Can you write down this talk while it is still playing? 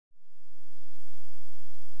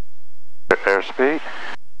airspeed.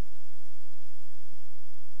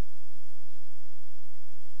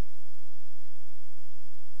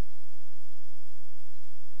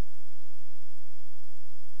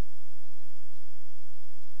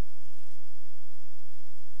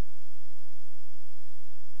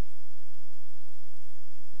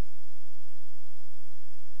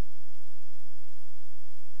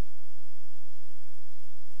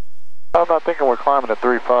 I'm not thinking we're climbing at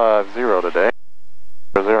 350 today.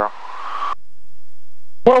 0.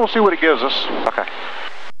 Well, we'll see what it gives us. Okay.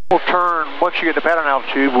 We'll turn, once you get to pattern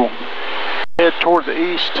altitude, we'll head toward the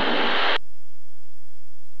east.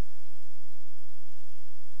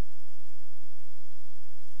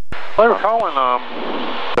 They were calling,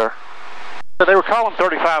 Sir? they were calling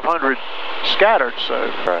 3,500 scattered,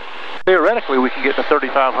 so Right. theoretically we can get to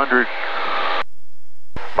 3,500.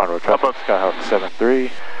 Monroe traffic, Skyhawk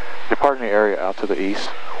 73. Departing the area out to the east,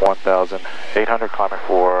 1,800, climbing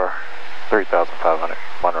for 3,500,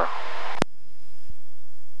 Monroe.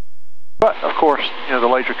 But, of course, you know, the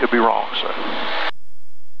laser could be wrong, so.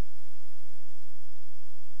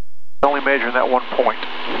 Only measuring that one point.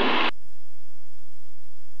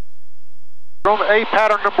 We're on the A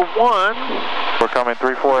pattern number 1. We're coming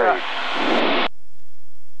 348.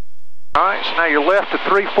 All right, so now you're left to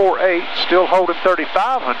 348, still holding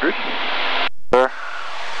 3,500. Sir?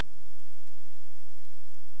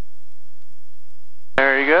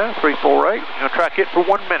 There you go, 348. You're going to track it for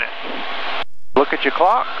 1 minute. Look at your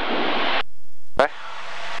clock. Okay.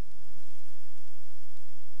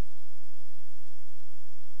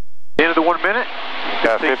 End of the 1 minute,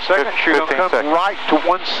 15 seconds, you're going to come right to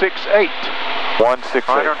 168. 168.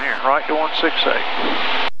 Right on here, right to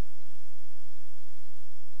 168.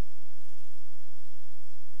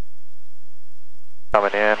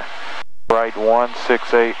 Coming in, right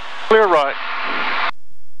 168. Clear right.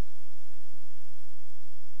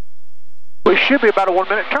 We should be about a 1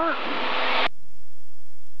 minute turn.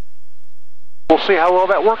 We'll see how well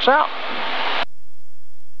that works out.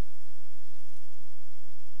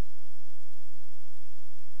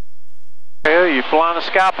 Okay, you're flying the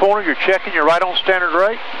sky pointer, you're checking, you're right on standard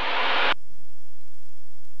rate.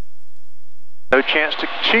 No chance to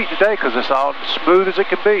cheat today because it's all smooth as it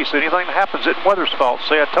can be, so anything that happens isn't weather's fault.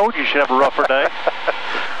 See, I told you you should have a rougher day.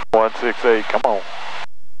 168, come on.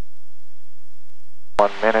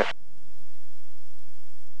 1 minute.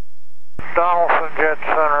 Donaldson Jet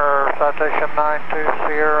Center, citation 92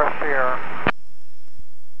 Sierra Sierra.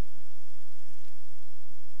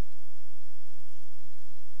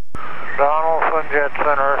 Donaldson Jet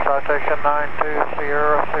Center, citation 92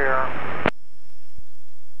 Sierra Sierra.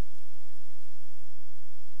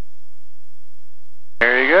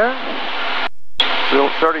 There you go. Still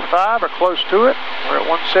 35 or close to it. We're at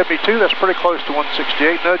 172. That's pretty close to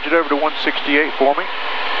 168. Nudge it over to 168 for me.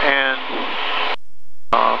 And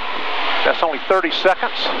that's only 30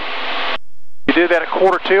 seconds. You did that at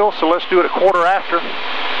quarter till, so let's do it at quarter after.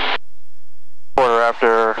 Quarter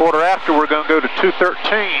after? Quarter after, we're going to go to 213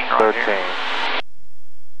 right 13. here.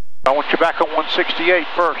 I want you back on 168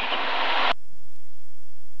 first.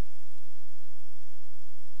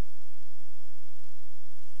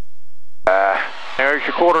 There's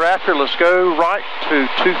your quarter after. Let's go right to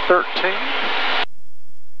 213.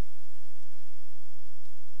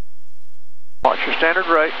 Watch your standard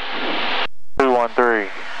rate. 213.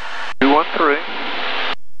 213.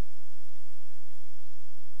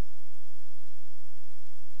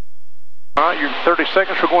 All right, you're 30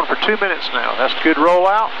 seconds. We're going for 2 minutes now. That's a good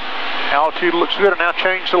rollout. Altitude looks good. And now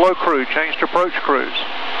change to low cruise. Change to approach cruise.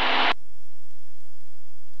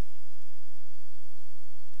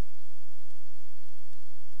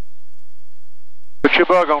 Put your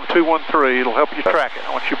bug on 213. It'll help you track it.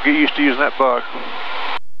 I want you to get used to using that bug.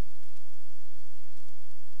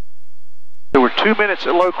 So we're 2 minutes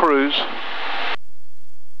at low cruise.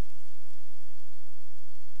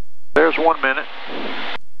 There's 1 minute.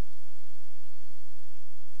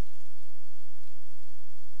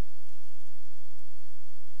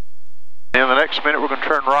 And the next minute we're going to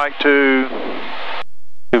turn right to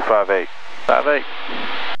 258. 58.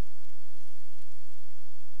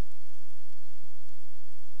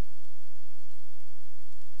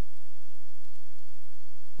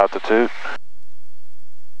 Altitude.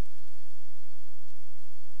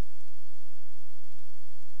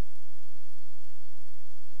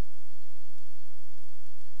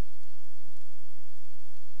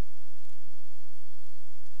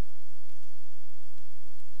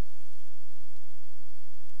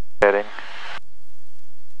 Heading.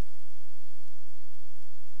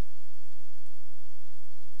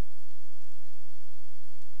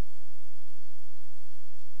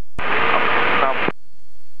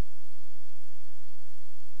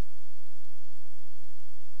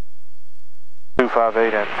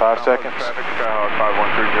 258 in 5 seconds. Traffic, Skyhawk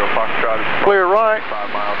 5130 Foxtrot. Clear right.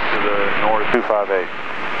 5 miles to the north. 258.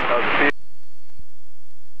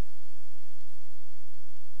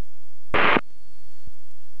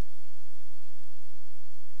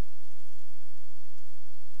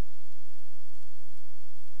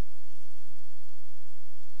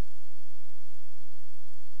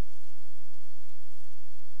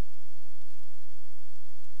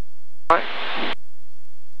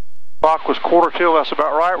 Clock was quarter till, that's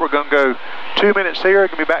about right. We're going to go 2 minutes here, going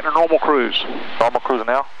to be back to normal cruise. Normal cruise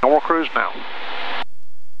now? Normal cruise now.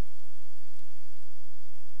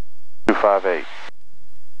 258.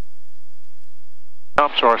 I'm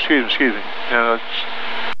sorry, excuse me.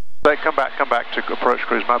 Come back to approach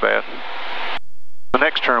cruise, my bad. The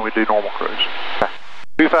next turn we do normal cruise.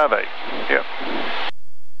 258, yep.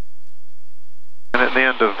 And at the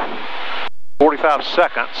end of 45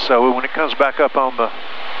 seconds, so when it comes back up on the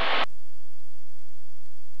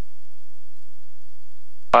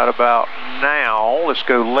right about now, let's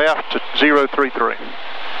go left to 033.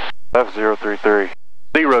 Left 033.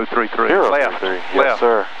 033. 033. Left. Yes, left.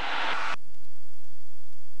 sir.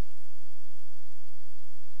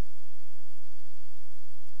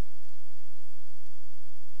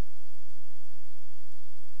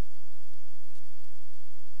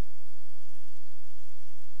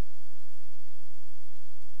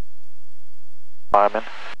 Climbing.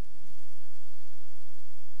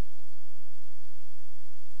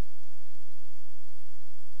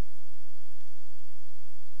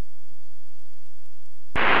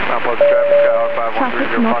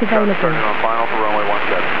 Traffic not available. Turning on final for runway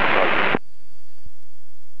 17.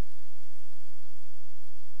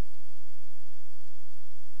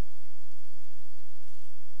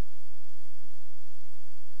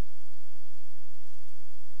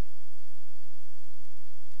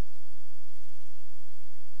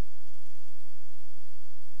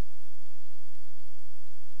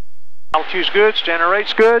 Altitude's good, standard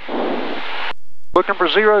rate's good. Looking for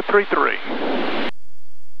 033.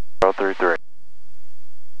 033.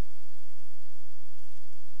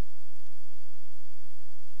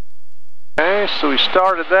 Okay, so we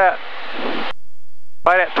started that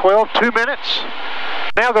right at 12, 2 minutes.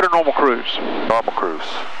 Now go to normal cruise. Normal cruise.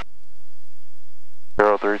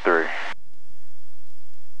 033.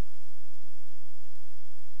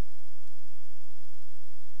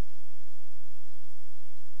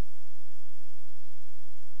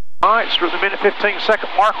 All right, so at the minute 15-second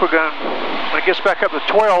mark, when it gets back up to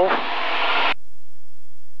 12,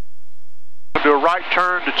 we'll do a right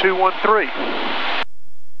turn to 213.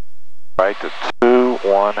 Right to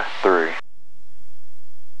 213.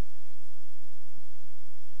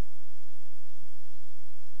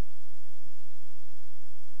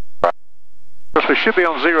 Of course, we should be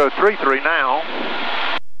on 033 now.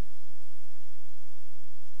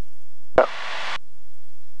 Yep. As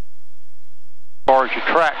far as your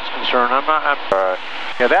track's concerned, Right.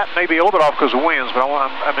 Yeah, that may be a little bit off because of winds, but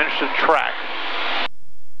I'm interested in track.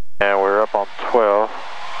 And we're up on 12.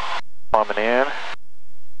 Climbing in.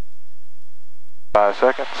 5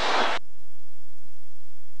 seconds.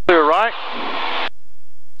 Clear right.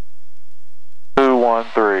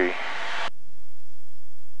 213.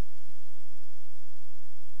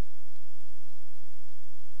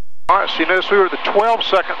 All right, so you notice we were at the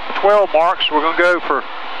 12 mark, so we're going to go for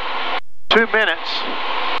 2 minutes.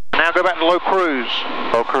 Now go back to low cruise.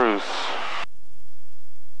 Low cruise.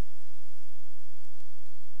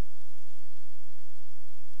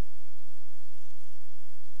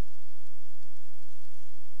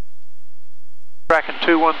 Tracking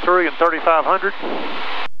 213 and 3500.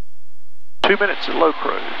 2 minutes at low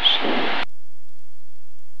cruise.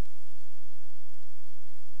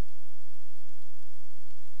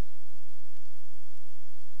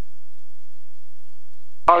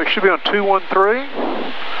 Oh, we should be on 213.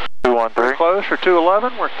 213. Close for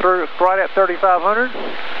 211. We're through right at 3500.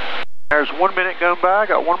 There's 1 minute going by.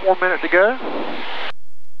 Got 1 more minute to go.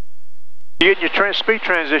 You're getting your speed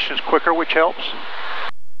transitions quicker, which helps.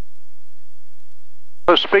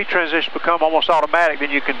 Those speed transitions become almost automatic, then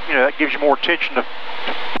you can, that gives you more attention to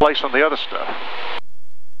place on the other stuff.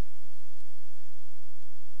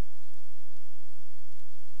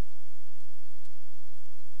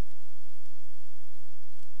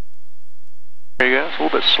 There you go, it's a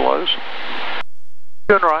little bit slow.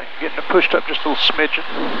 Doing right, getting it pushed up just a little smidgen.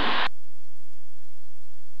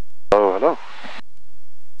 Oh, hello.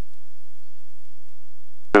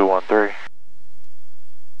 213.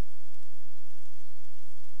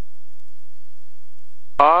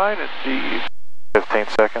 Fine, at the 15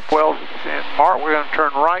 seconds. 12 mark, we're going to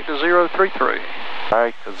turn right to 033.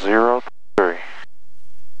 Right to 033.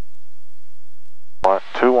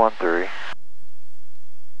 213.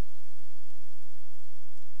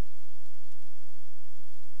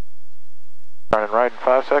 Turning right in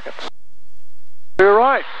 5 seconds. You're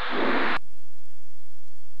right.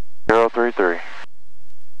 033.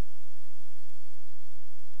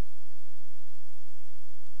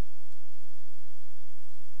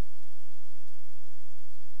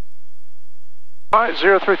 All right,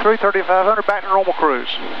 033, 3500, back to normal cruise.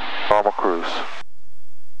 Normal cruise.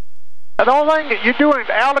 And the only thing that you're doing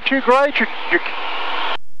altitude grade, you're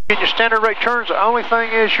getting your standard rate turns. The only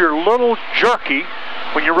thing is you're a little jerky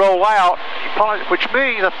when you roll out, which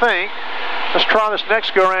means, I think, let's try this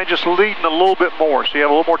next go around just leading a little bit more so you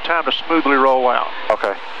have a little more time to smoothly roll out.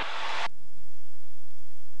 Okay.